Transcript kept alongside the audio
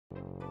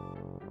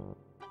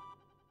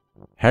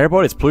Hey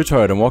everybody, it's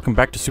BlueToad and welcome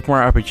back to Super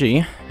Mario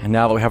RPG. And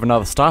now that we have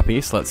another star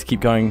piece, let's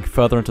keep going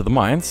further into the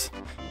mines.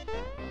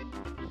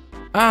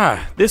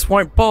 Ah, this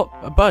won't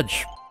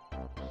budge.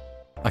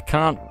 I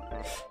can't...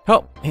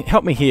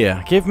 Help me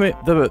here. Give me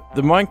the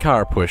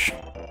minecar a push.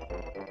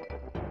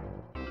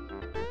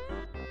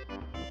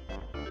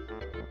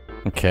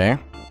 Okay.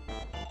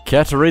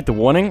 Care to read the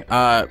warning?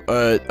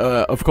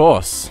 Of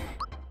course.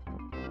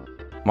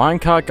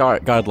 Minecart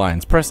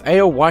guidelines. Press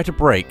A or Y to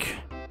brake.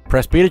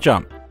 Press B to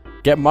jump.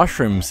 Get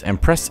mushrooms and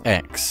press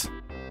X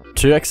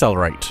to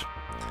accelerate.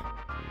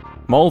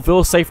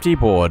 Moleville Safety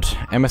Board,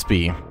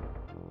 MSB.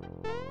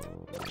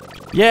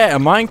 Yeah, a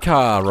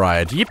minecar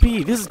ride.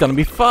 Yippee, this is gonna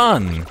be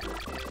fun.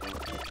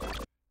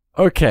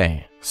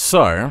 Okay,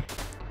 so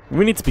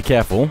we need to be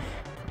careful.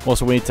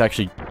 Also, we need to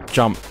actually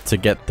jump to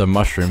get the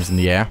mushrooms in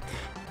the air.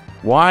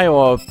 Y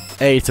or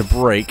A to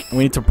brake. We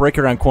need to brake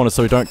around corners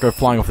so we don't go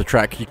flying off the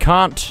track. You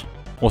can't.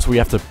 Also, we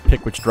have to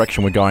pick which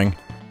direction we're going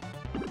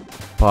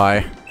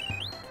by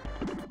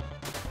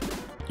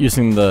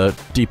using the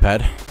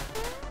D-pad.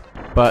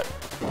 But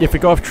if we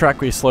go off track,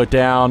 we slow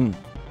down.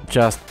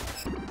 Just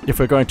if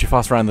we're going too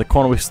fast around the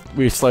corner,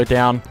 we slow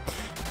down.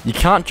 You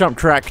can't jump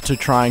track to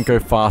try and go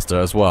faster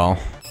as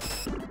well.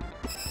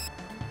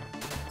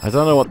 I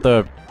don't know what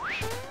the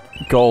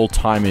goal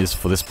time is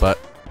for this, but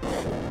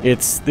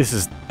this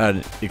is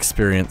an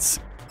experience.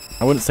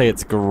 I wouldn't say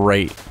it's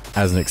great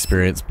as an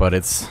experience, but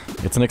it's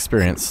an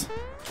experience.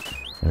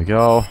 There we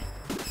go.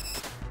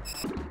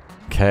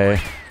 Okay.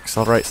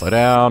 Accelerate, slow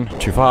down,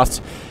 too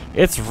fast.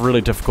 It's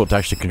really difficult to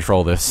actually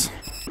control this.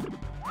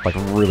 Like,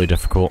 really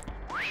difficult.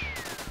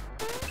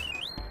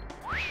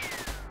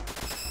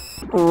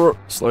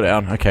 Slow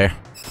down, okay.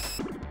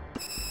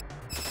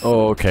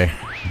 Oh, okay.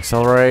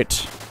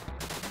 Accelerate.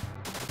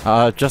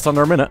 Just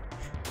under a minute.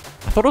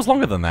 I thought it was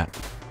longer than that.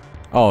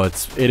 Oh,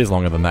 it is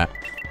longer than that.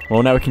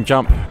 Well, now we can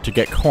jump to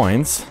get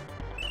coins.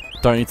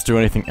 Don't need to do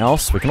anything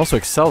else. We can also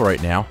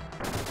accelerate now,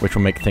 which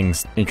will make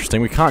things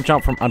interesting. We can't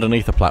jump from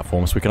underneath the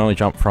platform, so we can only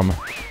jump from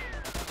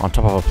on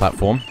top of a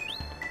platform.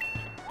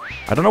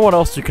 I don't know what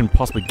else you can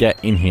possibly get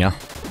in here,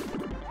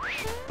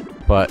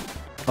 but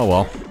oh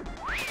well.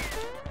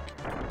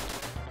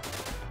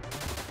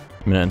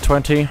 Minute and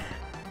 20.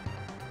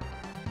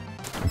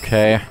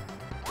 Okay.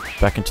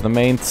 Back into the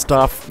main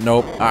stuff.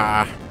 Nope.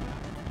 Ah.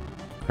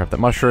 Grab that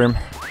mushroom.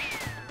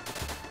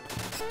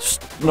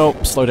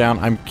 Nope. Slow down.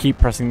 I keep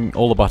pressing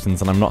all the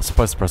buttons, and I'm not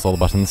supposed to press all the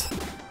buttons.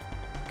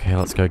 Okay,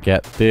 let's go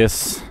get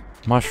this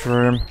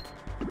mushroom.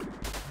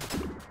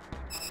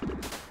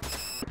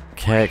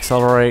 Okay,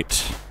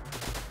 accelerate.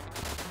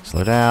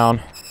 Slow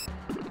down.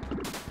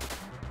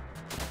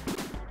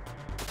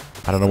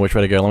 I don't know which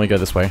way to go. Let me go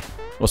this way.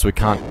 Also, we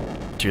can't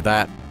do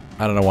that.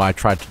 I don't know why I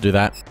tried to do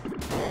that.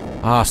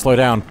 Ah, slow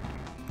down.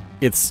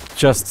 It's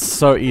just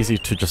so easy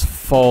to just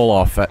fall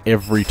off at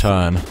every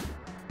turn.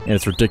 And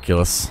it's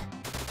ridiculous.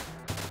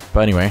 But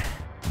anyway,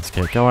 let's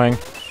get going.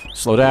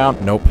 Slow down.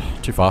 Nope,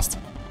 too fast.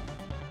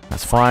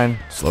 That's fine.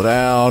 Slow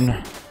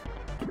down.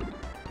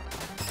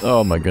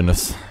 Oh my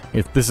goodness.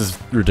 This is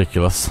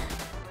ridiculous.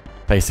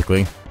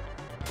 Basically.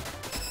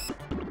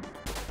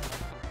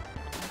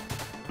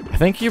 I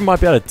think you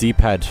might be able to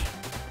D-pad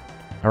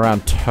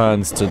around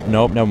turns to...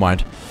 Nope, never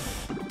mind.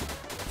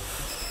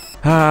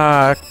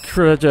 Ah,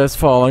 just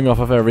falling off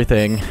of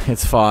everything.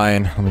 It's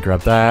fine. Let me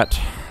grab that.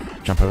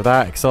 Jump over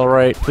that.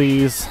 Accelerate,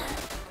 please.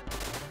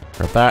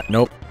 Grab that.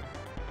 Nope.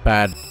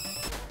 Bad.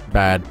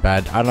 Bad,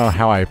 bad. I don't know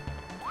how I...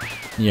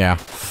 Yeah.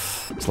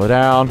 Slow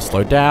down,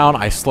 slow down,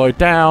 I slowed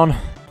down.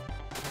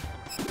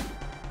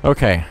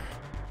 Okay.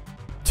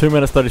 2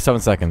 minutes, 37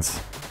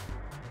 seconds.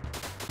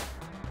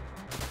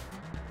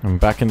 I'm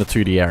back in the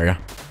 2D area.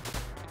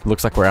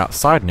 Looks like we're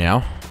outside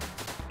now.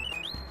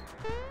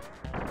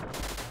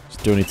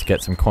 Still need to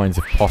get some coins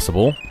if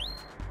possible.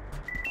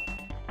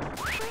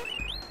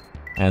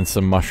 And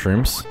some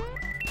mushrooms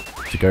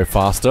to go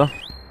faster.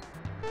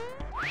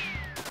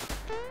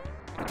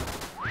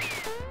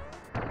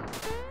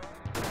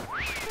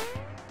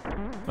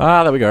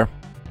 Ah, there we go.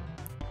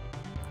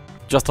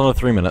 Just under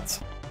 3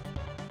 minutes.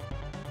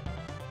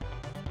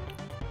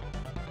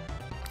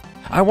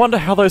 I wonder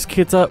how those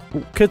kids are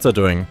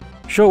doing.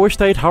 Sure wish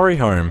they'd hurry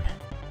home.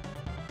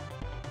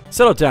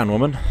 Settle down,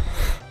 woman.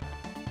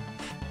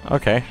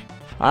 Okay.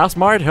 I asked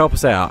Mario to help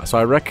us out, so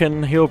I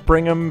reckon he'll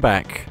bring him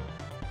back.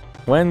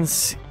 When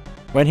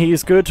he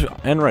is good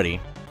and ready.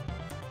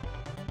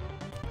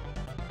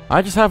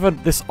 I just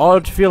have this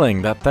odd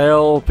feeling that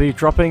they'll be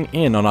dropping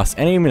in on us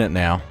any minute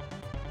now.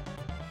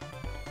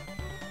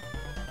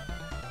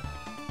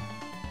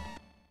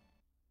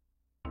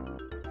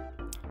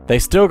 They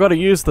still gotta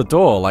use the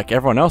door like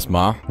everyone else,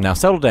 Ma. Now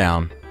settle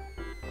down.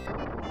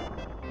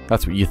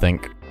 That's what you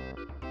think.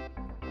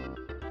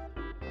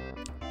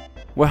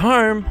 We're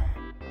home!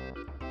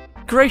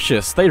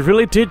 Gracious, they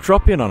really did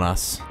drop in on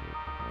us.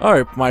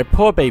 Oh, my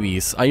poor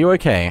babies, are you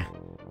okay?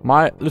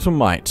 My little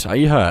mite, are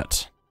you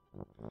hurt?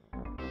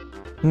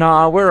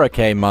 Nah, we're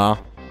okay, Ma.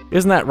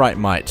 Isn't that right,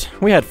 mite?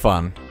 We had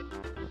fun.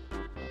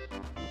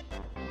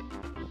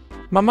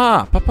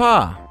 Mama,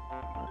 Papa!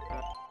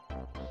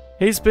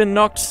 He's been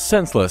knocked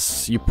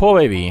senseless. You poor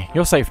baby.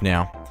 You're safe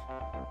now.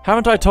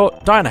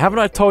 Dinah, haven't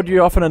I told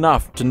you often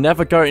enough to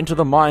never go into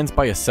the mines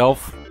by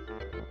yourself?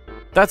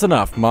 That's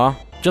enough, Ma.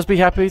 Just be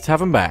happy to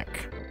have him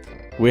back.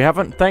 We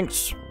haven't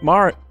thanked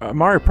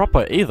Mario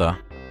proper either.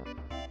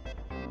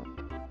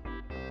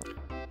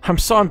 I'm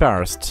so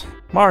embarrassed.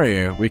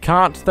 Mario, we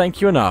can't thank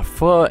you enough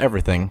for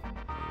everything.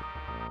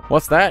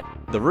 What's that?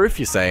 The roof,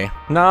 you say?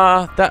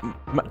 Nah, that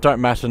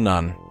don't matter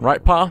none.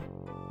 Right, Pa?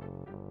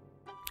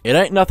 It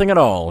ain't nothing at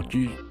all.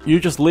 You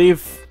just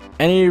leave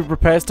any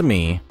repairs to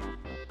me.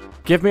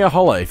 Give me a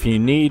holler if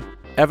you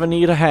ever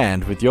need a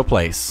hand with your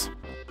place.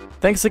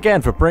 Thanks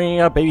again for bringing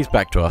our babies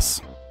back to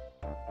us.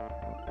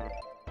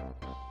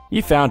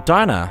 You found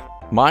Dinah,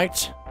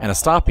 Mite, and a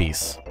star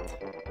piece.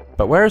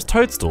 But where is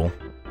Toadstool?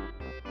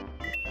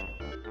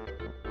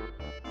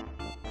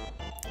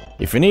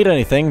 If you need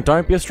anything,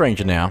 don't be a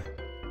stranger now.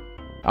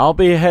 I'll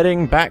be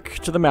heading back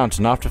to the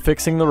mountain after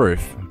fixing the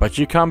roof, but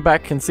you come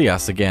back and see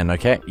us again,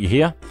 okay? You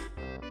hear?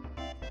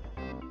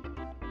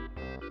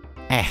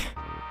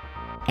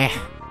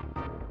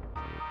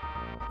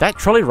 That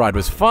trolley ride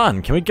was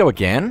fun. Can we go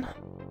again?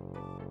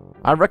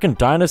 I reckon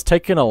Dinah's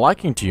taken a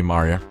liking to you,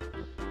 Mario.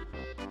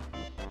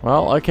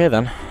 Well, okay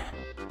then.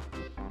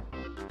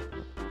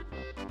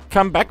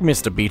 Come back,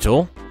 Mr.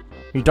 Beetle.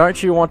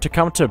 Don't you want to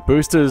come to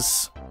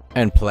Boosters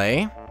and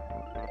play?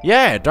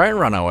 Yeah, don't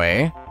run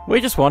away. We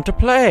just want to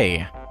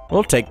play.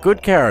 We'll take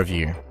good care of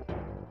you.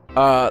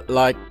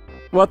 Like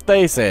what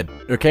they said.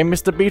 Okay,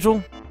 Mr.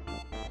 Beetle?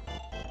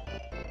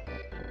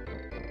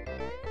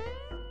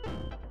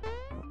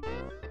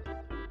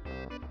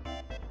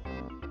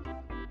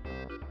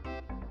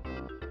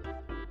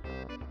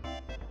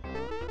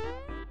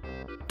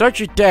 Don't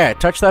you dare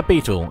touch that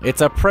beetle. It's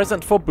a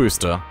present for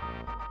Booster.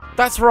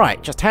 That's right,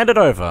 just hand it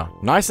over.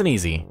 Nice and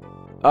easy.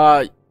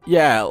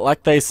 Yeah,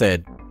 like they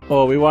said.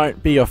 Or we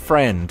won't be your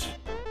friend.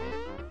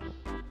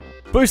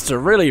 Booster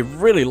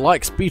really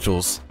likes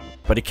beetles,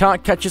 but he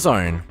can't catch his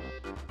own.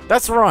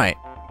 That's right.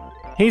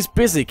 He's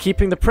busy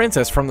keeping the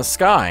princess from the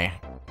sky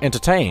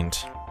entertained.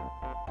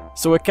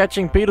 So we're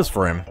catching beetles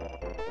for him.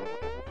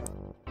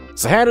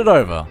 So hand it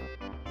over.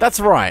 That's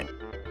right.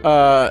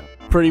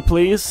 Pretty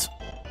please?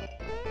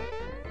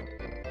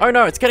 Oh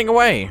no, it's getting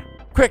away!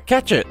 Quick,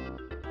 catch it!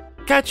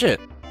 Catch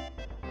it!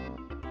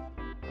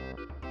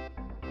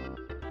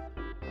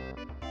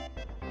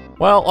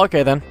 Well,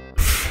 okay then.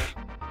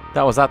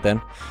 That was that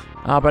then.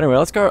 But anyway,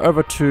 let's go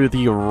over to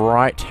the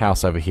right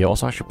house over here.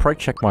 Also, I should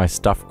probably check my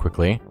stuff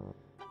quickly.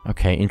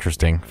 Okay,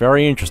 interesting.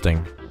 Very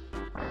interesting.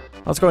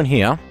 Let's go in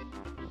here.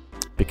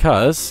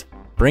 Because,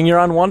 bring your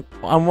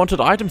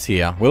unwanted items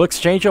here. We'll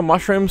exchange your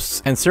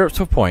mushrooms and syrups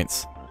for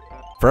points.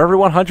 For every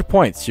 100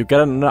 points, you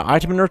get an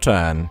item in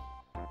return.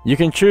 You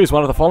can choose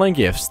one of the following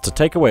gifts to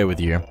take away with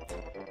you.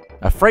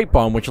 A freight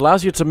bomb, which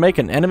allows you to make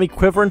an enemy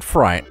quiver in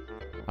fright.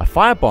 A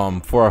fire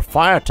bomb for a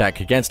fire attack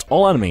against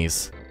all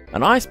enemies.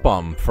 An ice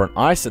bomb for an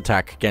ice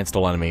attack against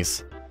all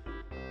enemies.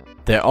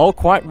 They're all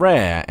quite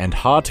rare and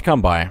hard to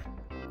come by,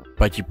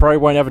 but you probably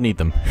won't ever need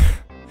them.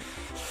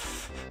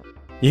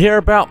 You hear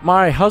about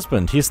my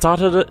husband. He's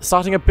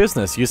starting a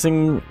business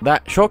using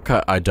that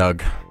shortcut I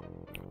dug.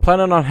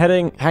 Planning on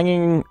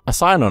hanging a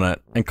sign on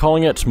it and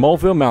calling it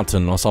Moleville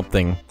Mountain or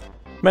something.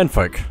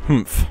 Menfolk,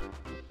 humph.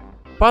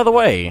 By the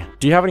way,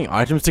 do you have any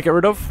items to get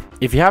rid of?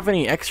 If you have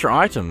any extra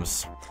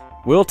items,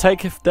 we'll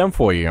take them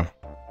for you.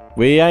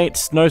 We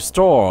ain't no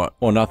store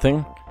or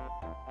nothing,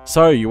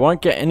 so you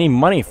won't get any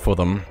money for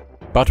them,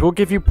 but we'll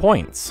give you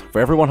points.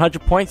 For every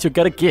 100 points, you'll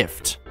get a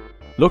gift.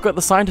 Look at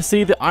the sign to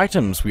see the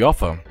items we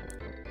offer.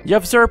 You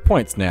have 0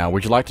 points now.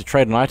 Would you like to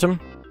trade an item?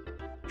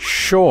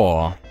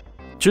 Sure.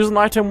 Choose an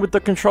item with the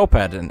control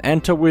pad and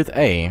enter with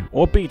A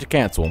or B to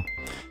cancel.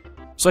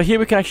 So here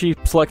we can actually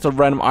select a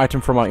random item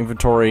from our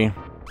inventory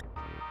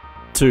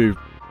to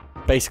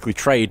basically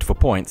trade for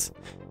points.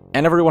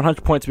 And every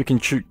 100 points we can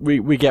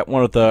we get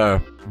one of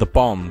the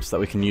bombs that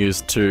we can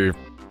use to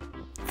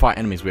fight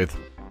enemies with.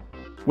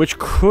 Which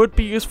could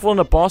be useful in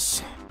a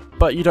boss,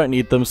 but you don't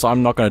need them, so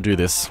I'm not going to do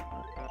this.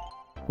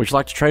 Would you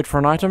like to trade for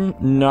an item?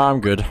 No,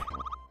 I'm good.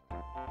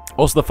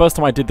 Also, the first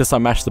time I did this, I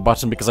mashed the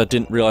button because I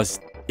didn't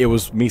realize it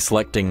was me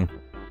selecting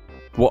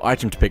what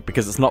item to pick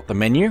because it's not the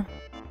menu.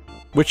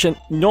 Which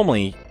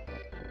normally,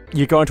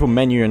 you go into a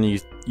menu and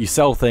you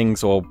sell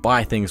things or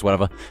buy things,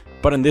 whatever.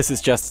 But in this,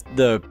 it's just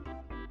the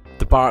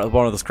bar at the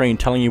bottom of the screen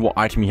telling you what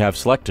item you have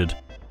selected,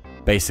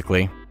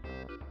 basically.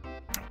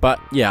 But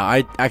yeah,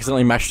 I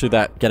accidentally mashed through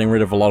that, getting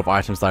rid of a lot of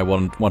items that I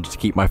wanted to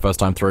keep my first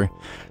time through.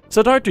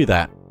 So don't do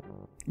that.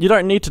 You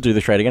don't need to do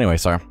the trading anyway,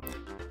 so.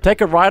 Take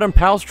a ride on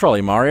Pal's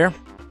trolley, Mario.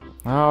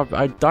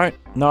 I don't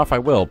know if I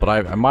will, but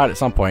I might at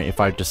some point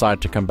if I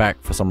decide to come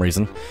back for some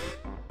reason.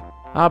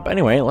 But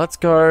anyway, let's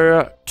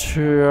go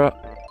to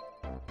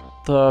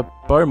the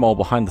bow mole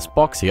behind this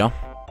box here.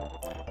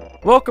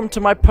 Welcome to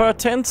my per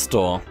 10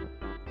 store.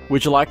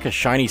 Would you like a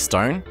shiny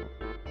stone?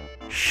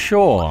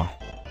 Sure.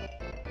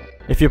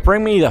 If you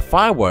bring me the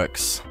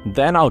fireworks,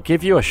 then I'll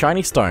give you a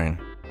shiny stone.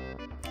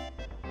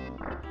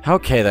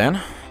 Okay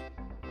then.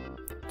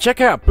 Check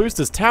out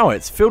Booster's tower,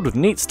 it's filled with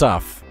neat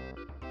stuff.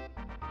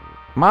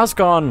 Ma's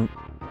gone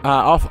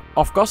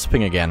off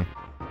gossiping again.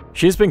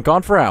 She's been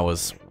gone for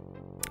hours.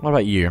 What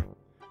about you?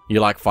 You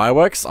like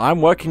fireworks?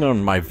 I'm working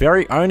on my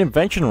very own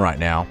invention right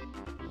now.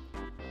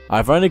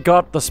 I've only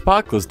got the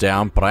sparklers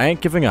down, but I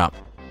ain't giving up.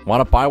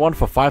 Wanna buy one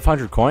for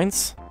 500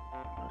 coins?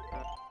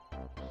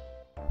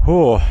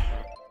 Whew.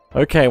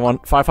 Okay,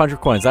 500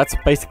 coins. That's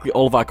basically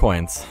all of our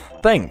coins.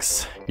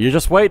 Thanks. You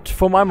just wait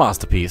for my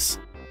masterpiece.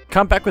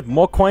 Come back with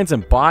more coins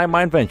and buy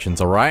my inventions,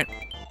 alright?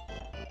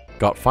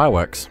 Got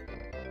fireworks.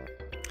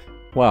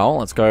 Well,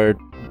 let's go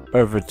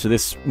over to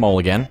this mall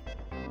again.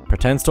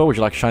 Pretend store, would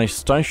you like a shiny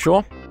stone?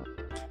 Sure.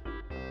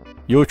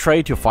 You'll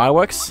trade your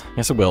fireworks?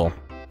 Yes, I will.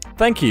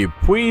 Thank you.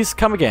 Please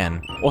come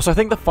again. Also, I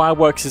think the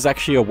fireworks is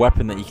actually a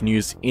weapon that you can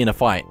use in a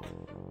fight.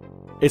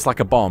 It's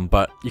like a bomb,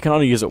 but you can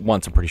only use it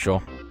once, I'm pretty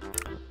sure.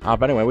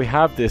 But anyway, we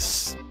have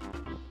this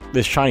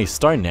shiny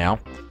stone now.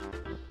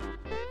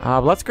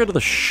 Let's go to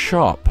the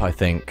shop, I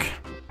think.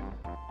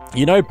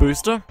 You know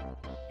Booster?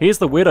 He's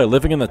the weirdo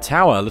living in the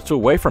tower a little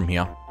away from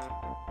here.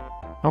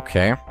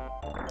 Okay.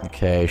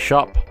 Okay,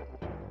 shop.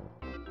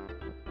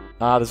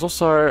 There's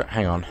also...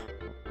 hang on.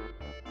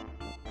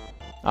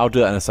 I'll do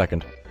that in a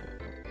second.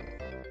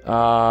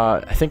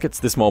 I think it's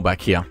this mall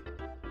back here.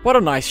 What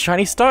a nice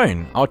shiny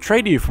stone! I'll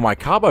trade you for my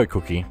carbo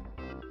cookie.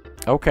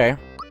 Okay.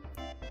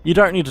 You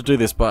don't need to do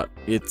this, but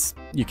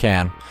you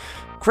can.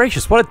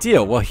 Gracious, what a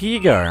deal! Well, here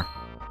you go.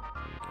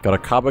 Got a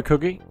carbo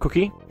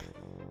cookie?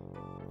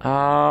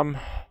 I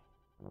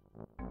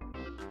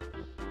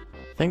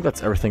think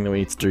that's everything that we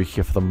need to do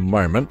here for the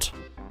moment.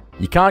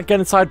 You can't get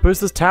inside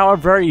Booster's tower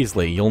very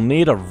easily. You'll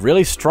need a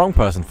really strong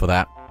person for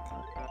that.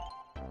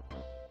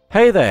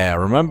 Hey there,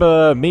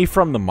 remember me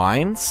from the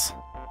mines?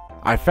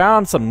 I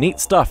found some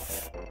neat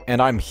stuff,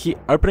 and I'm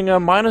opening a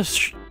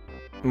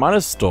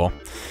miner's store.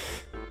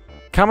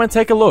 Come and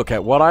take a look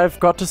at what I've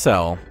got to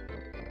sell.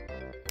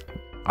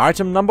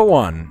 Item number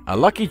 1, a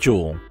lucky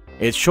jewel.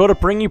 It's sure to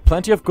bring you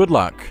plenty of good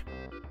luck.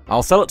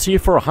 I'll sell it to you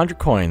for 100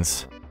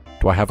 coins.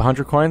 Do I have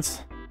 100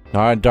 coins? No,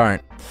 I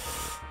don't.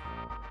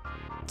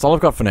 That's all I've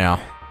got for now.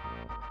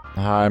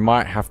 I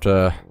might have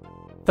to...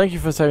 Thank you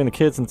for saving the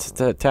kids in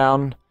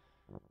town.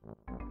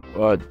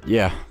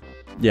 Yeah.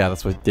 Yeah,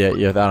 that's what... Yeah,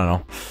 I don't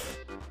know.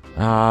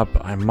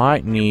 But I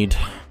might need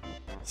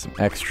some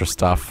extra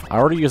stuff. I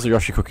already used the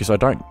Yoshi cookie, so I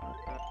don't...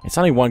 It's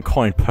only 1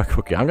 coin per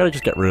cookie. I'm gonna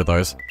just get rid of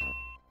those.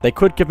 They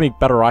could give me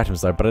better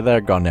items though, but they're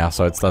gone now,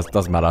 so it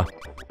doesn't matter.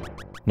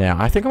 Now,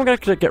 I think I'm gonna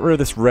get rid of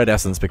this red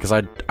essence because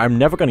I'm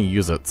never gonna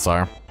use it,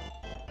 so...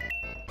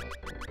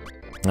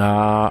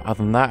 other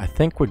than that, I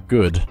think we're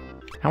good.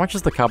 How much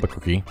is the carbo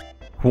cookie?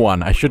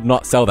 1. I should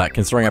not sell that,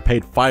 considering I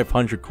paid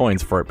 500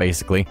 coins for it,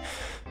 basically.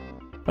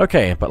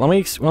 Okay, but let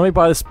me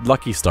buy this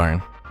lucky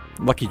stone.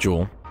 Lucky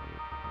jewel.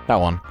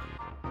 That one.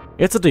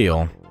 It's a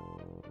deal.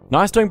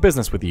 Nice doing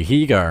business with you, here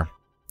you go.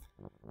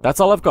 That's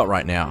all I've got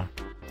right now.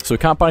 So we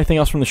can't buy anything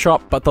else from the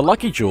shop, but the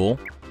lucky jewel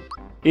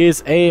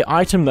is a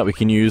item that we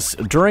can use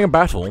during a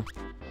battle,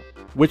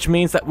 which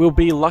means that we'll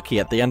be lucky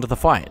at the end of the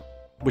fight.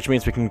 Which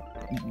means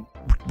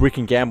we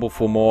can gamble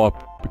for more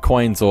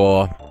coins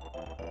or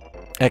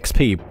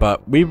XP,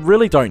 but we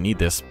really don't need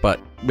this, but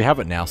we have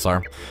it now,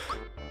 so...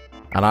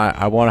 And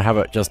I want to have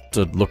it just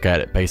to look at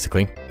it,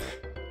 basically.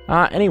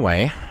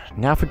 Anyway,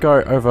 now if we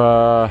go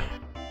over...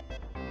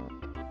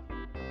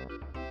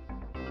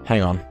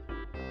 Hang on.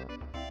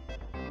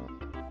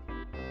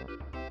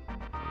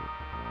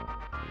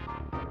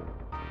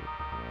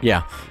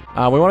 Yeah,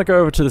 we want to go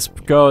over to this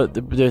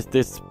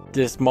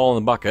mole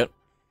in the bucket.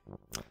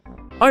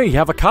 Oh, you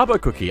have a carbo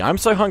cookie. I'm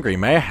so hungry.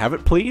 May I have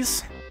it,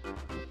 please?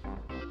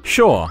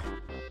 Sure.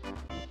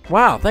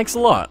 Wow, thanks a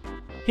lot.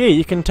 Here,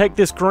 you can take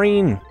this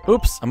green...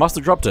 Oops, I must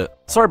have dropped it.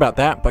 Sorry about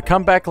that, but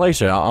come back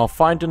later. I'll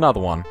find another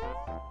one.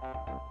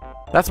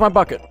 That's my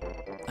bucket.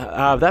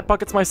 That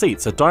bucket's my seat,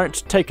 so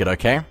don't take it,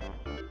 okay?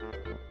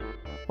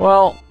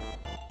 Well,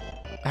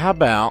 how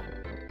about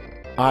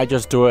I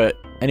just do it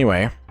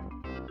anyway?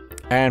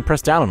 And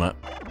press down on it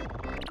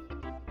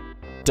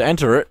to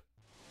enter it,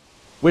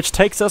 which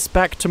takes us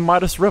back to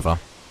Midas River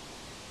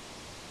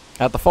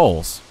at the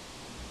falls.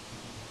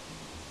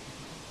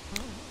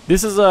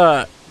 This is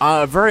a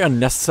very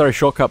unnecessary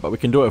shortcut, but we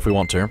can do it if we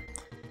want to.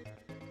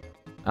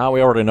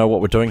 We already know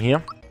what we're doing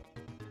here.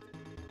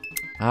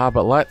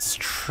 But let's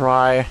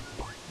try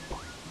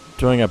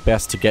doing our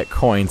best to get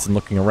coins and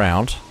looking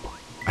around.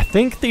 I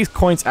think these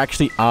coins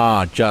actually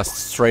are just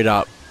straight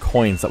up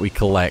coins that we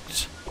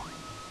collect.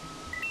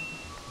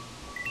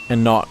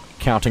 And not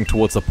counting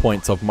towards the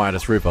points of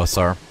Midas River,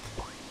 so...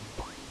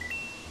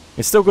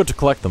 It's still good to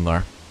collect them,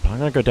 though. But I'm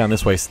gonna go down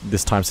this way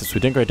this time, since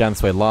we didn't go down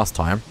this way last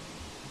time.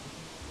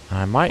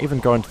 I might even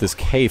go into this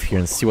cave here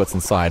and see what's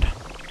inside.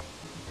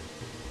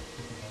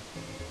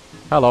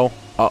 Hello.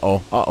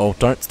 Uh-oh, uh-oh.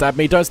 Don't stab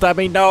me, don't stab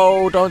me!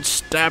 No! Don't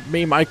stab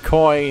me, my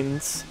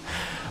coins!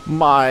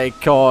 My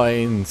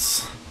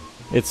coins!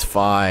 It's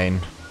fine.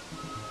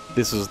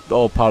 This is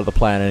all part of the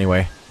plan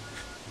anyway.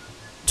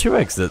 2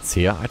 exits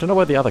here. I don't know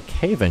where the other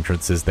cave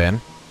entrance is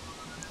then.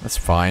 That's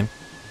fine.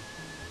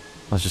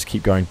 Let's just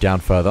keep going down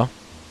further.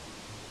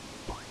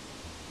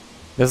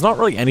 There's not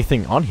really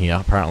anything on here,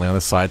 apparently, on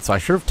this side, so I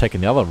should have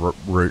taken the other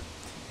route.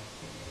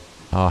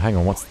 Oh, hang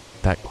on, what's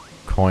that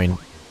coin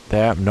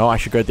there? No, I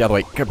should go the other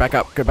way. Go back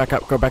up, go back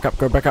up, go back up,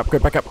 go back up, go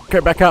back up,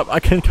 go back up. I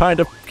can kind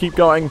of keep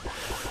going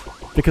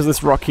because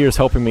this rock here is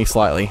helping me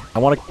slightly. I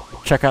want to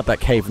check out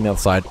that cave on the other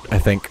side, I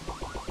think.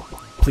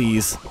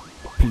 Please.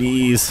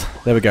 Please.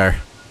 There we go.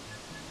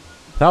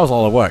 That was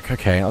all the work.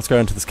 Okay, let's go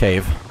into this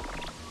cave.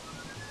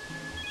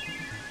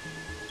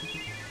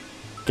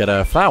 Get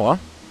a flower.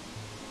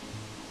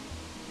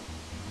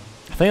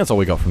 I think that's all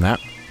we got from that.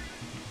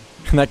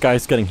 And that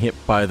guy's getting hit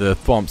by the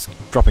thwomps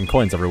dropping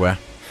coins everywhere.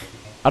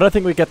 I don't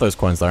think we get those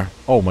coins though.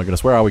 Oh my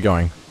goodness, where are we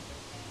going?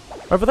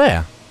 Over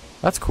there.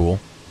 That's cool.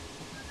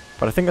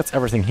 But I think that's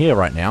everything here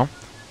right now.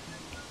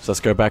 So let's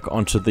go back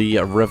onto the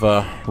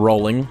river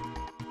rolling.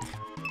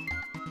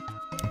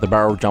 The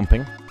barrel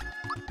jumping.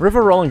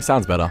 River rolling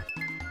sounds better.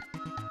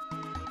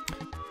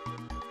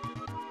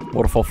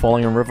 Waterfall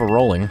falling and river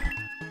rolling.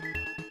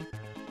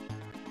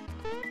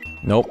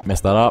 Nope,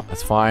 messed that up.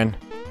 That's fine.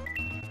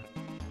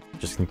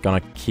 Just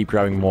gonna keep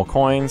grabbing more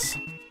coins.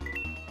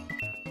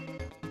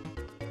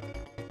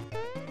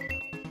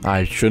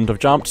 I shouldn't have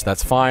jumped.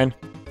 That's fine.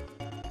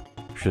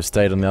 Should have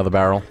stayed on the other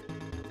barrel.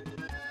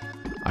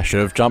 I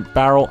should have jumped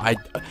barrel.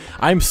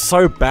 I'm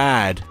so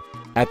bad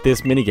at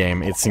this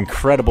minigame. It's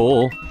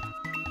incredible.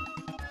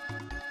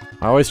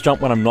 I always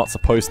jump when I'm not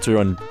supposed to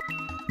and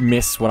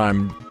miss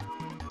when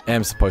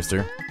am supposed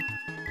to.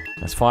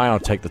 That's fine. I'll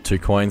take the 2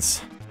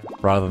 coins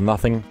rather than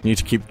nothing. Need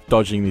to keep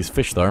dodging these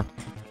fish though.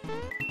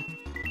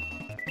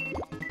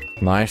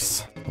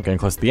 Nice. We're getting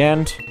close to the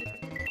end.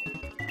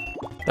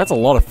 That's a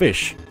lot of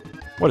fish.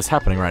 What is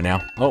happening right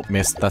now? Oh,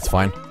 missed. That's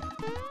fine.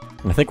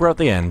 And I think we're at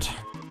the end.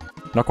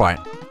 Not quite.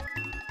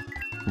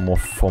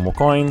 4 more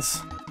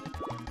coins.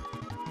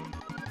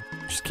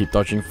 Just keep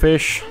dodging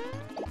fish.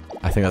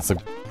 I think I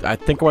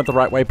went the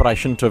right way, but I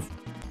shouldn't have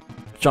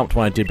jumped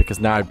when I did because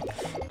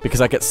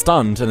I get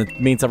stunned and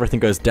it means everything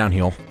goes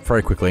downhill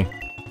very quickly.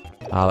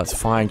 That's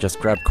fine. Just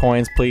grab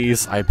coins,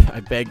 please. I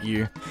beg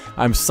you.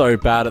 I'm so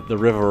bad at the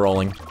river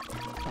rolling.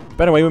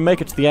 But anyway, we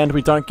make it to the end.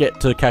 We don't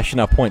get to cash in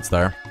our points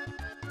though.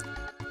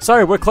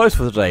 So, we're closed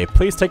for today.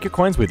 Please take your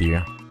coins with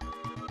you.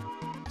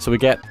 So we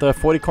get the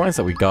 40 coins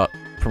that we got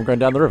from going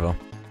down the river.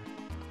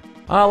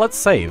 Let's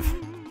save.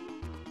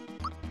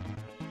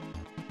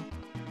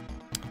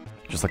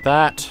 Just like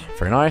that.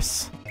 Very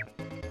nice.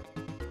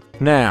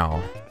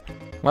 Now,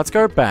 let's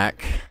go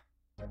back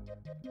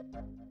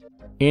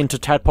into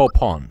Tadpole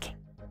Pond.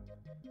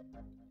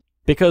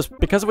 Because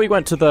we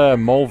went to the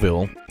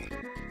Moleville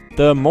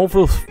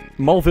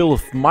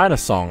Miner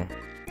song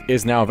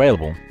is now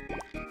available.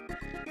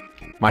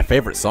 My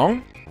favorite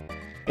song?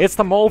 It's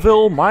the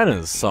Moleville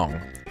Miners song.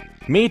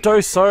 Mi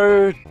do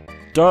so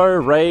do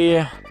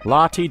re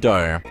la ti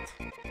do.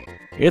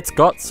 It's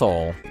got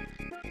soul.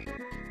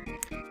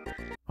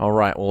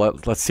 Alright, well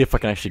let's see if I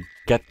can actually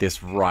get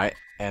this right.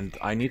 And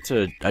I need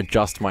to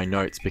adjust my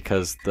notes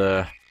because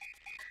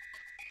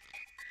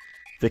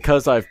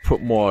I've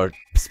put more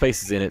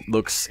spaces in,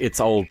 it's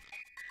all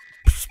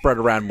spread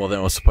around more than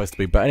it was supposed to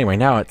be. But anyway,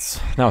 now it's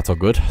all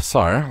good.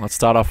 So let's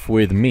start off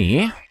with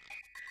me.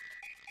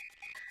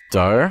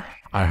 Do.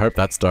 I hope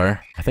that's do.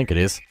 I think it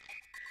is.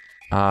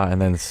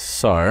 And then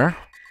so.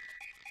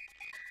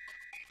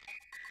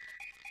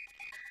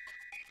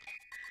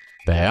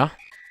 There.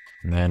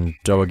 And then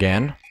do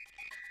again.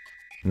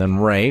 And then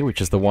re,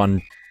 which is the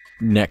one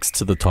next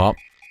to the top.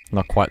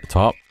 Not quite the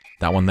top.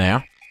 That one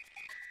there.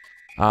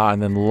 And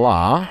then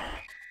la.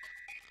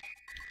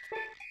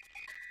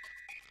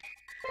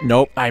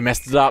 Nope, I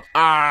messed it up.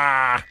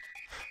 I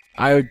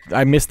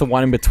missed the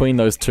one in between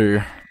those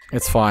two.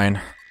 It's fine.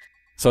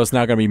 So it's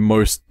now gonna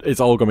be it's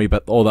all gonna be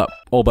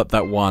all but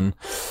that one.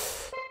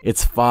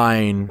 It's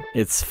fine.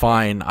 It's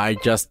fine. I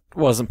just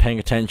wasn't paying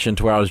attention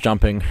to where I was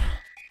jumping.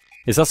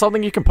 Is that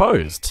something you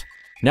composed?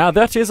 Now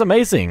that is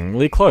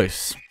amazingly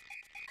close.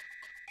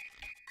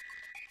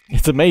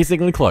 It's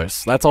amazingly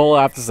close. That's all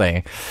I have to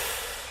say.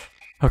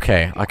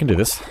 Okay, I can do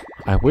this.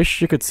 I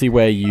wish you could see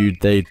where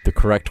the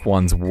correct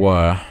ones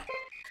were.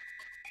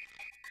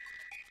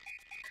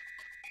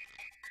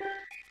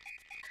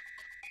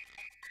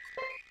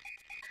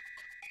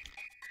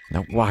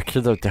 Now,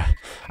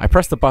 I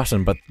pressed the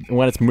button, but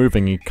when it's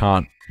moving, you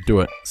can't do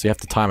it. So you have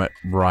to time it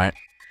right.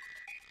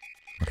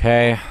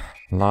 Okay.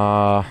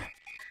 La.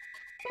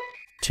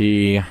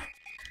 Ti.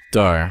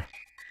 Do. I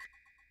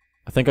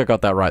think I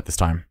got that right this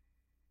time.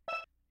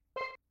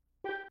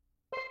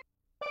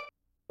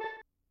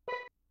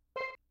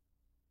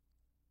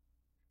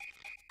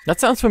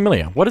 That sounds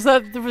familiar. What is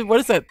that? What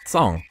is that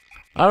song?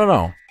 I don't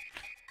know.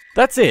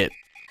 That's it.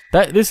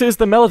 This is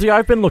the melody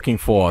I've been looking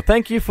for.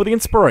 Thank you for the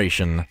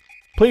inspiration.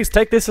 Please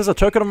take this as a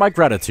token of my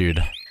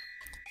gratitude.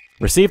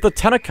 Receive the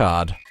tenor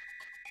card.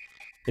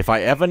 If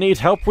I ever need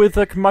help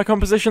with my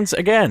compositions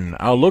again,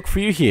 I'll look for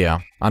you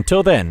here.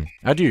 Until then,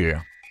 adieu.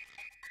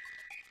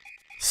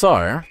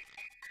 So,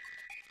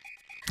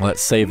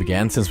 let's save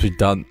again since we've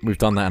done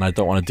that and I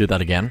don't want to do that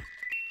again.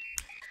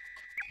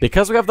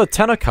 Because we have the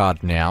tenor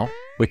card now,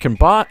 we can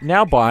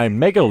now buy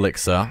Mega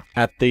Elixir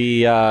at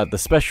the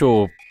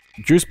special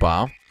juice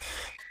bar.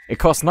 It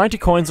costs 90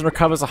 coins and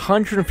recovers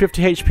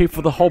 150 HP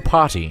for the whole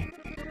party.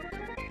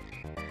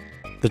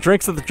 The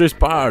drinks at the juice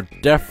bar are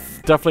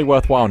definitely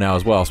worthwhile now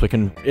as well, so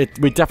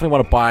we definitely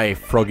want to buy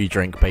Froggy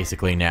drink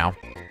basically now.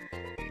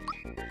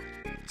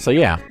 So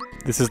yeah,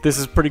 this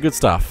is pretty good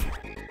stuff.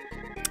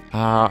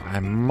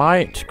 I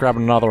might grab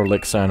another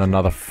elixir and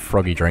another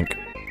Froggy drink,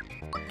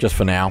 just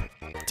for now,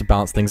 to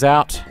balance things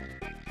out.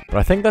 But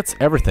I think that's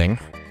everything.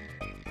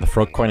 The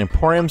Frog Coin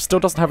Emporium still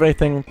doesn't have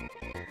anything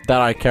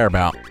that I care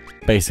about,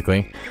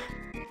 basically.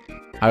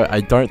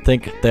 I don't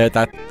think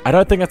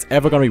that's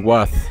ever going to be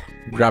worth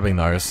grabbing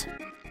those.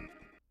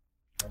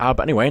 But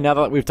anyway, now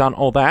that we've done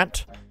all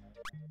that,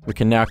 we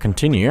can now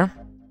continue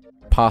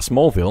past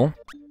Moleville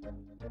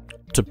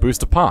to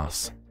Booster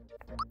Pass.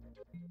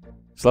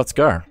 So let's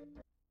go.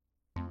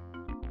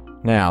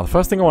 Now, the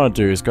first thing I want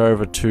to do is go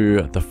over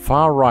to the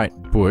far right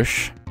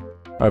bush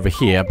over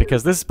here,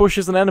 because this bush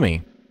is an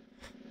enemy.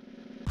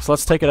 So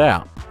let's take it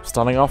out.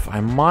 Starting off, I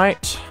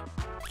might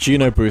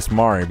Geno boost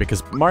Mario,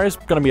 because Mario's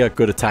going to be a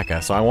good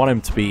attacker, so I want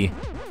him to be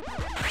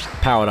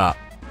powered up,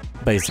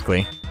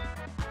 basically.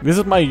 This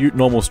is my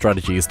normal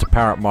strategy, is to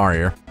power up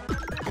Mario.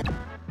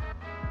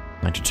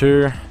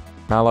 92.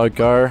 Mallow,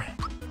 go.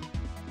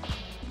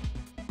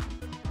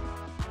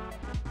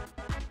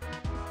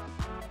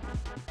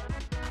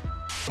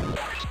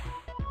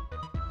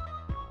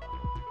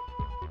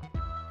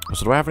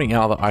 So do I have any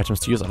other items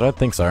to use? I don't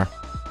think so.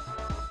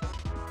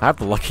 I have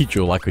the Lucky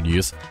Jewel I could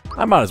use.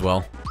 I might as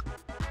well.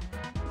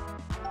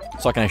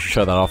 So I can actually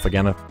show that off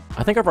again.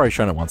 I think I've already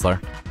shown it once though.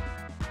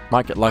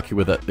 Might get lucky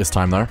with it this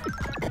time though.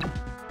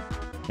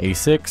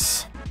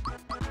 86.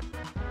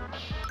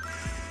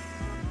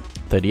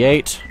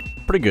 38.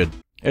 Pretty good.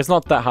 It's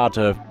not that hard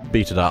to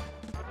beat it up.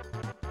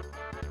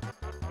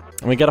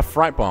 And we get a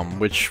Fright Bomb,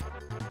 which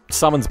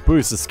summons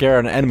boost to scare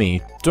an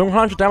enemy, doing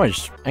 100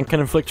 damage and can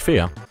inflict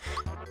fear.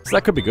 So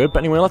that could be good, but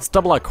anyway, let's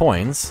double our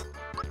coins.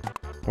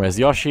 Where's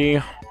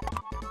Yoshi?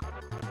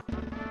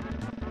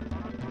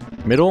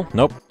 Middle?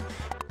 Nope.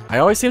 I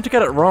always seem to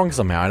get it wrong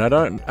somehow,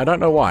 and I don't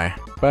know why.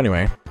 But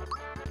anyway.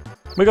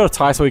 We got a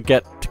tie, so we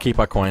get to keep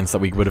our coins that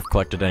we would have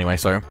collected anyway,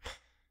 so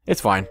it's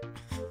fine.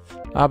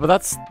 But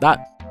that's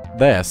that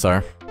there,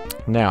 so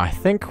now I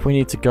think we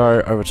need to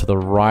go over to the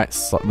right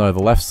side, no,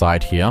 the left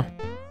side here.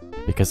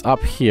 Because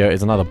up here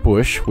is another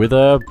bush with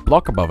a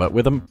block above it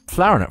with a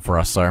flower in it for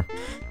us, so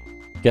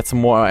get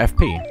some more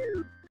FP.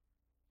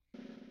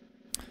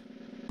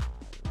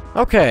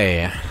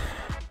 Okay,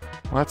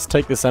 let's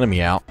take this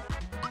enemy out.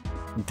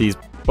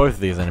 Both of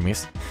these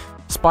enemies,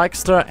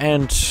 Spikester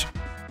and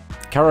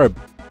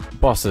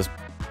Buscus.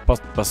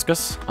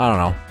 I don't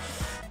know.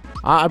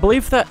 I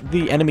believe that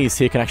the enemies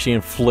here can actually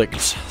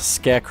inflict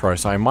Scarecrow,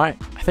 so I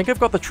think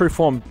I've got the true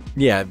form.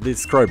 Yeah, the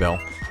Scrowbell.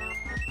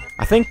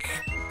 I think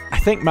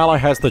Mallow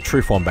has the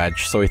true form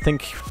badge, so I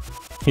think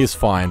he's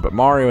fine. But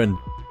Mario and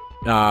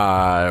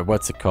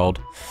what's it called?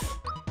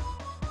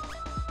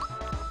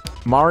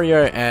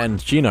 Mario and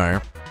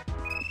Geno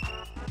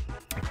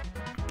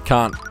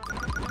can't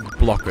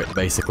block it,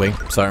 basically,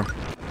 so.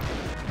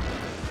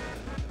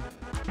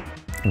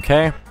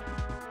 Okay.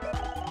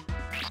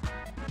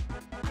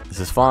 This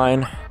is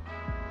fine.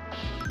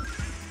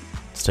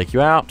 Let's take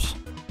you out.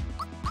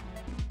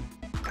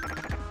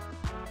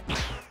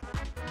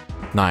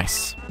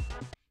 Nice.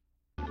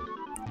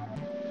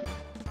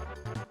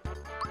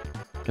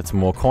 Get some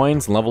more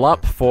coins and level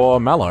up for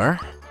Mallow.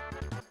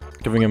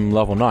 Giving him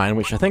level 9,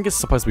 which I think is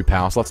supposed to be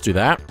power, so let's do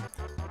that.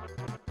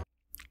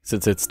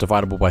 Since it's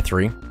dividable by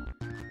 3.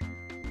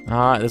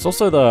 There's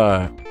also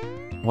the...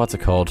 what's it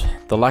called?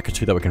 The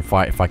Lakitu that we can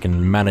fight if I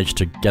can manage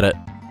to get it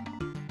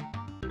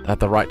at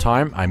the right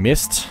time. I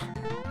missed.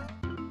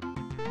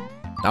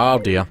 Oh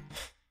dear.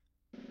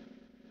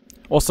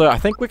 Also, I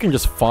think we can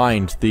just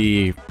find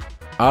the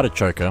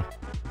Artichoker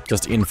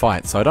just in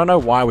fight, so I don't know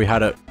why we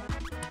had it...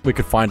 we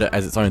could find it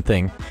as its own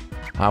thing.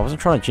 I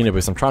wasn't trying to Geno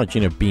Boost, I'm trying to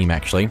Geno Beam,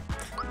 actually.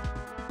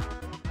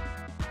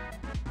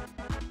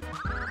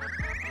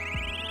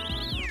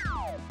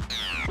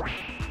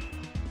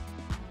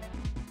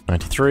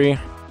 $93.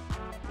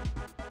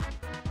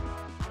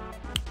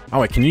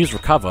 Oh, it can use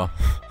Recover.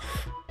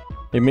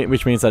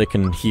 Which means that it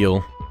can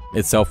heal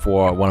itself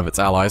or one of its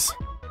allies.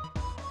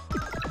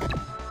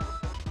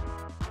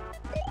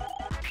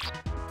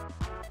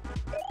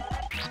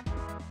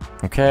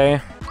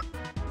 Okay.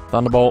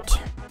 Thunderbolt.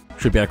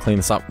 Should be able to clean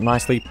this up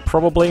nicely,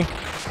 probably.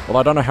 Well,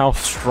 I don't know how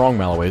strong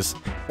Mallow is.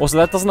 Also,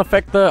 that doesn't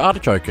affect the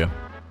Artichoker.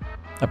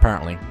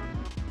 Apparently.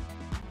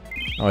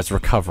 Oh, it's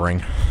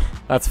recovering.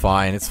 That's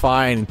fine, it's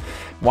fine.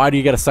 Why do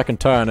you get a second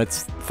turn?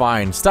 It's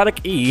fine.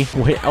 Static E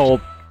will hit all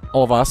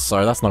of us,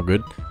 so that's not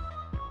good.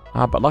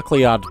 But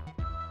luckily,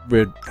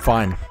 we're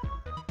fine.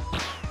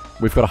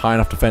 We've got a high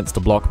enough defense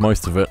to block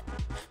most of it.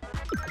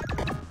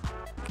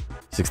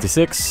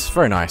 66,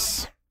 very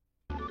nice.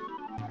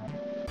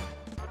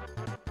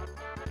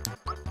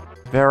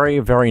 Very,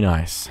 very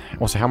nice.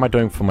 Also, how am I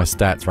doing for my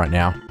stats right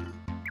now?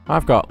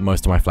 I've got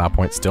most of my flower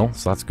points still,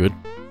 so that's good.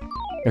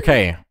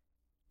 Okay.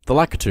 The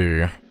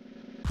Lakitu.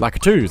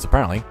 Lakitus,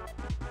 apparently.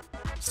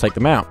 Let's take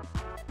them out.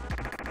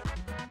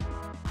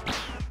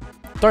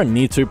 Don't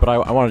need to, but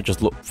I want to just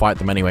fight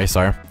them anyway,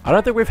 so... I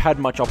don't think we've had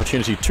much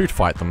opportunity to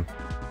fight them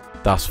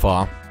thus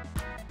far.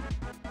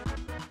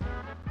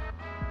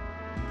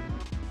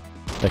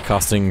 They're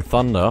casting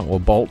Thunder, or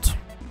Bolt.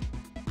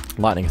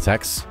 Lightning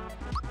attacks.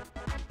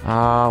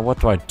 What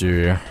do I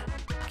do?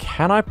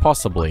 Can I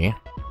possibly...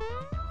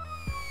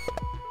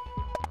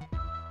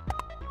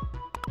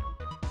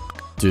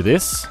 do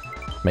this?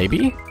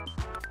 Maybe?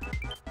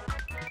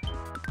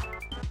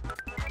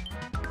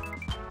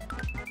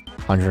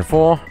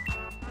 104.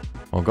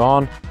 All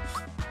gone.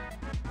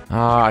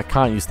 I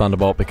can't use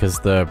Thunderbolt because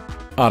the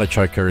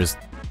Artichoker is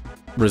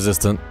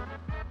resistant.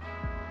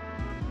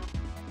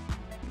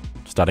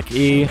 Static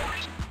E.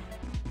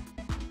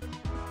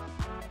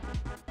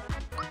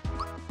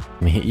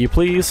 Let me hit you,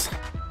 please.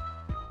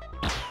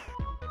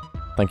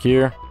 Thank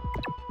you. A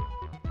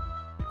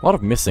lot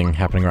of missing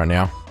happening right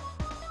now.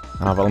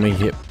 But let me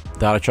hit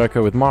the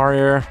Artichoker with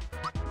Mario.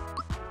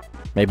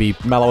 Maybe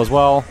Mallow as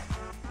well.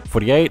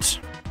 48.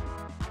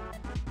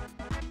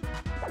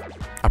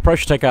 I probably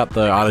should take out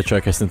the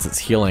Artichoker since it's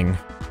healing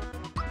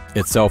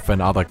itself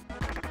and other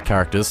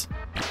characters.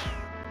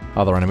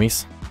 Other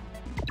enemies.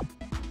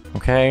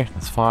 Okay,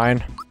 that's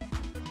fine.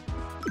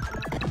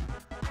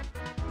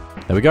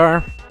 There we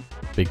go.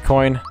 Big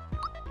coin.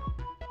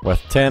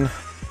 Worth 10.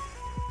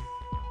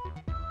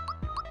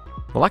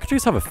 The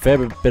Lakitus have a fair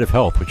bit of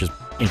health, which is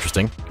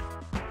interesting.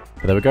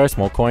 But there we go,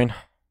 small coin.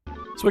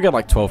 So we get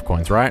like 12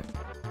 coins, right?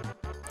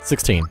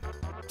 16.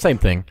 Same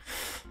thing.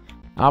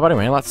 But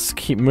anyway, let's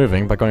keep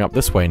moving by going up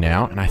this way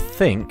now. And I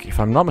think, if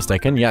I'm not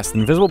mistaken, yes,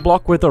 an invisible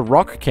block with a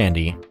rock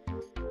candy.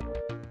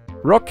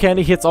 Rock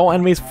candy hits all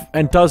enemies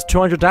and does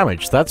 200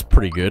 damage. That's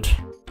pretty good.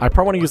 I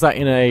probably want to use that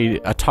in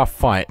a tough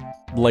fight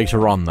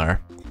later on, though.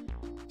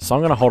 So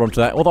I'm going to hold on to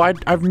that, although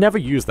I've never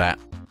used that.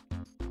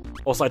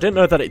 Also, I didn't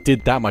know that it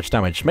did that much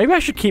damage. Maybe I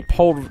should keep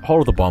hold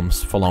of the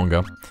bombs for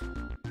longer.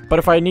 But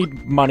if I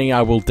need money,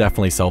 I will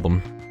definitely sell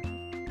them.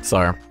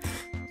 So,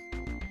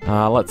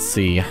 let's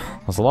see.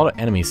 There's a lot of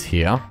enemies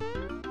here.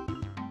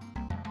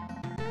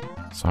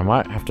 So I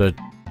might have to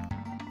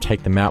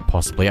take them out,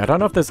 possibly. I don't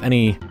know if there's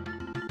any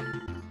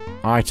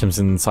items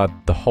inside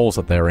the holes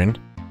that they're in.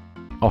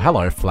 Oh,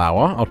 hello,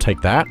 flower. I'll take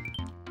that.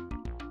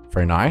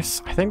 Very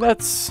nice. I think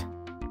that's...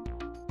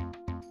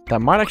 that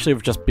might actually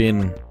have just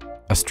been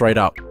a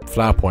straight-up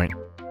flower point.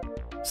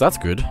 So that's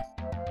good.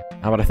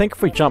 But I think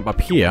if we jump up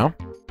here,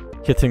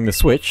 hitting the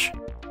switch,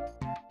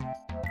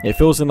 it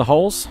fills in the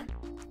holes,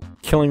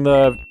 killing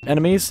the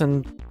enemies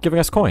and giving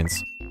us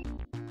coins.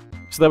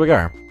 So there we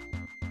go.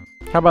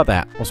 How about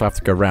that? Also, I have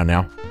to go around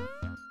now.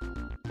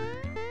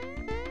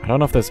 I don't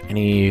know if there's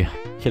any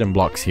hidden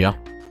blocks here.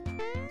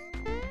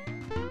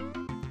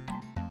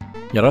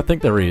 Yeah, I don't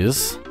think there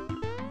is.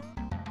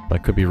 But I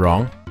could be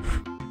wrong.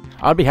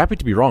 I'd be happy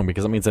to be wrong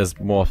because that means there's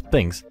more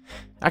things.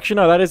 Actually,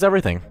 no, that is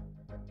everything.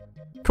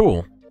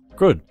 Cool.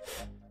 Good.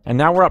 And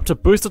now we're up to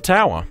Booster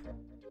Tower.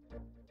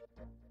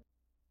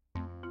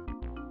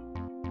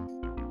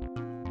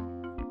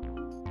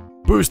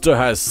 Booster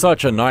has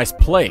such a nice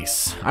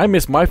place. I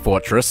miss my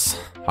fortress.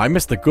 I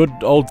miss the good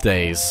old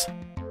days.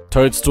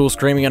 Toadstool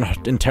screaming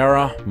in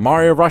terror,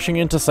 Mario rushing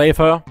in to save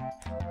her.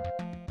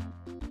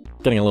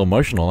 Getting a little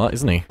emotional,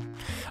 isn't he?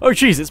 Oh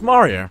jeez, it's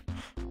Mario!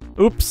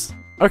 Oops.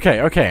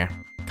 Okay, okay.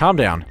 Calm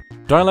down.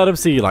 Don't let him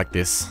see you like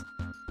this.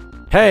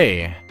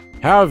 Hey,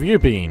 how have you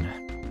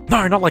been?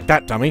 No, not like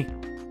that, dummy.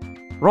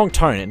 Wrong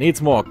tone, it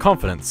needs more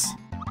confidence.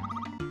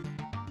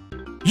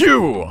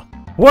 You!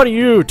 What are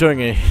you doing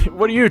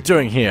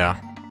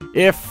here?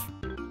 If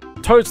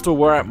Toadstool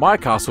were at my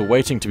castle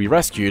waiting to be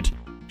rescued,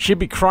 she'd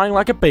be crying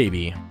like a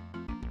baby.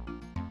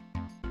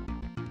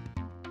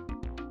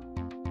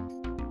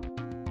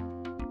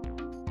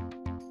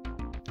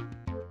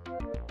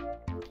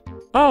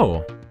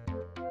 Oh.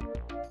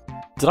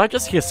 Did I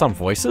just hear some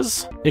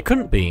voices? It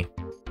couldn't be.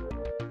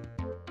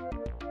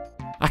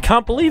 I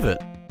can't believe it.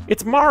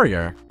 It's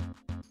Mario.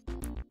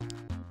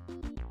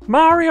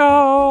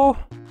 Mario!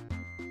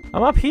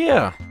 I'm up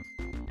here.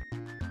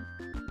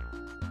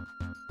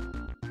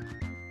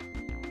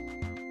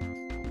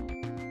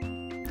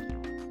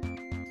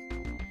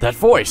 That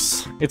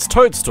voice! It's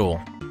Toadstool.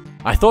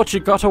 I thought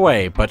she got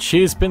away, but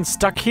she's been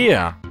stuck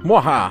here.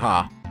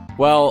 Mwahaha.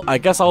 Well, I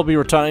guess I'll be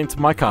returning to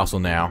my castle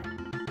now.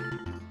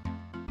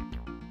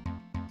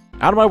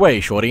 Out of my way,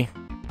 shorty.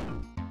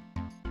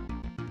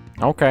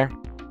 Okay.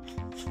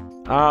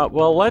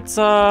 Well, let's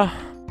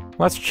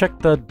check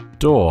the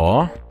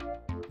door.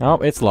 Oh,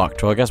 it's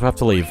locked, so I guess we have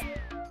to leave.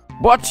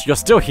 What? You're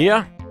still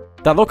here?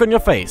 That look on your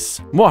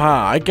face.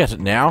 Mwaha, I get it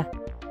now.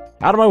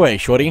 Out of my way,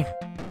 shorty.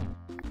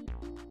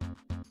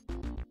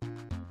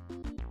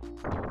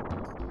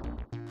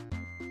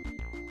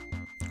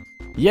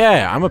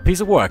 Yeah, I'm a piece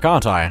of work,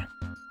 aren't I?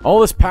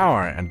 All this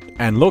power,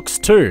 and looks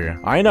too.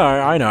 I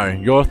know.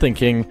 You're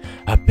thinking,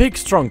 a big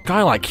strong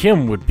guy like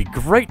him would be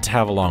great to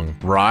have along,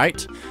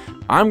 right?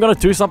 I'm gonna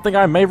do something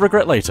I may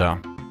regret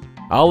later.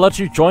 I'll let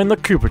you join the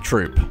Koopa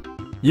Troop.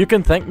 You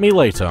can thank me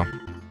later.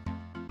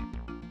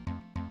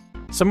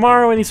 So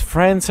Mario and his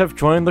friends have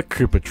joined the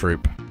Koopa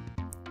Troop.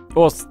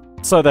 Or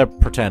so they're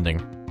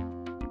pretending.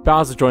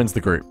 Bowser joins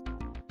the group.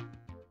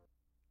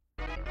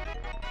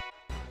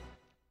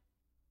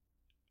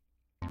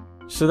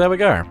 So there we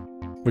go.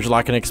 Would you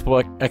like an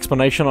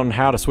explanation on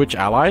how to switch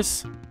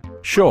allies?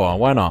 Sure,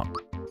 why not?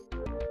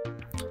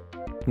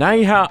 Now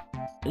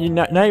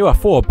you are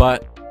 4,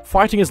 but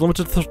fighting is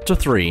limited to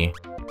 3.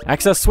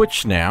 Access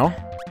switch now.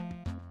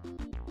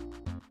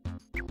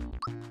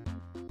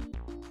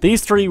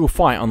 These 3 will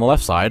fight on the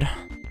left side,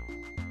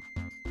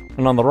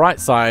 and on the right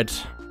side,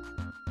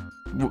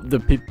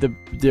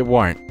 they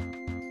won't.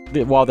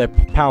 While their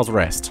pals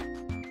rest.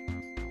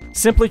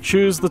 Simply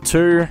choose the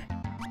 2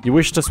 you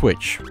wish to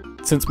switch.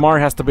 Since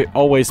Mario has to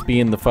always be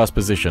in the first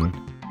position,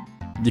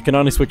 you can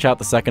only switch out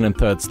the 2nd and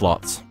 3rd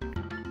slots.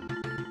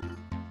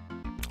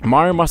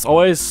 Mario must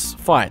always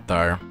fight,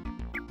 though.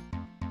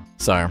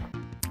 So,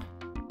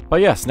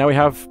 but yes, now we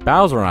have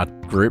Bowser in our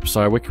group,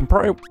 so we can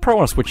probably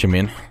want to switch him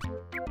in.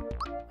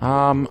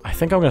 I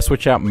think I'm going to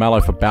switch out Mallow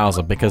for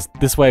Bowser, because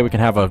this way we can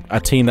have a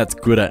team that's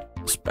good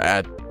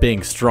at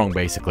being strong,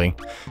 basically.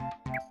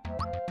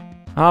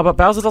 But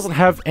Bowser doesn't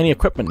have any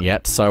equipment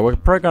yet, so we're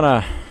probably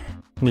going to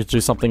need to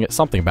do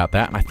something about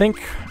that. And I think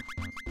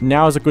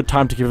now is a good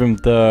time to give him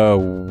the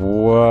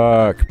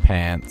work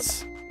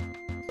pants,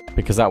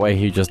 because that way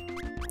he's just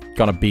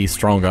gonna be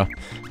stronger.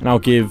 And I'll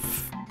give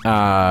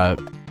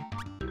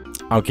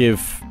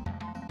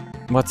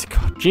what's it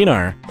called?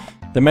 Gino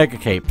the Mega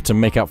Cape to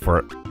make up for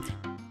it.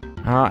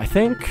 I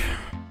think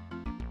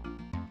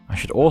I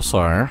should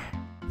also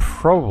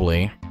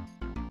probably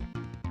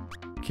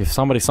give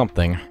somebody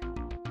something.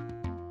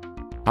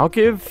 I'll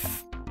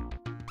give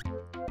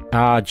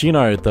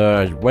Gino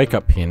the wake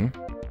up pin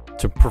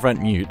to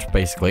prevent mute,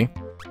 basically.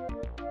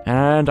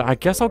 And I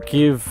guess I'll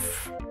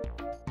give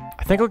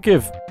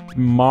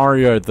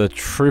Mario the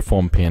true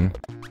form pin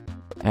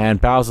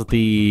and Bowser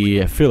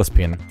the fearless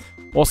pin.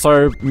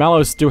 Also,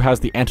 Mallow still has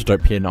the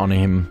antidote pin on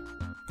him.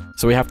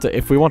 So we have to,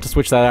 if we want to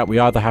switch that out, we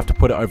either have to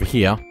put it over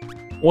here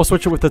or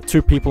switch it with the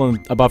 2 people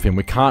above him.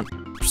 We can't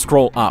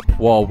scroll up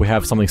while we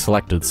have something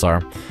selected, so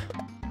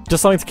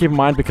just something to keep in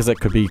mind, because it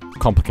could be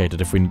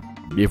complicated if we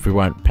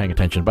weren't paying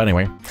attention. But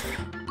anyway,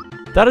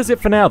 that is it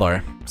for now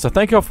though. So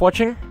thank you all for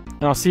watching,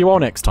 and I'll see you all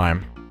next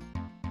time.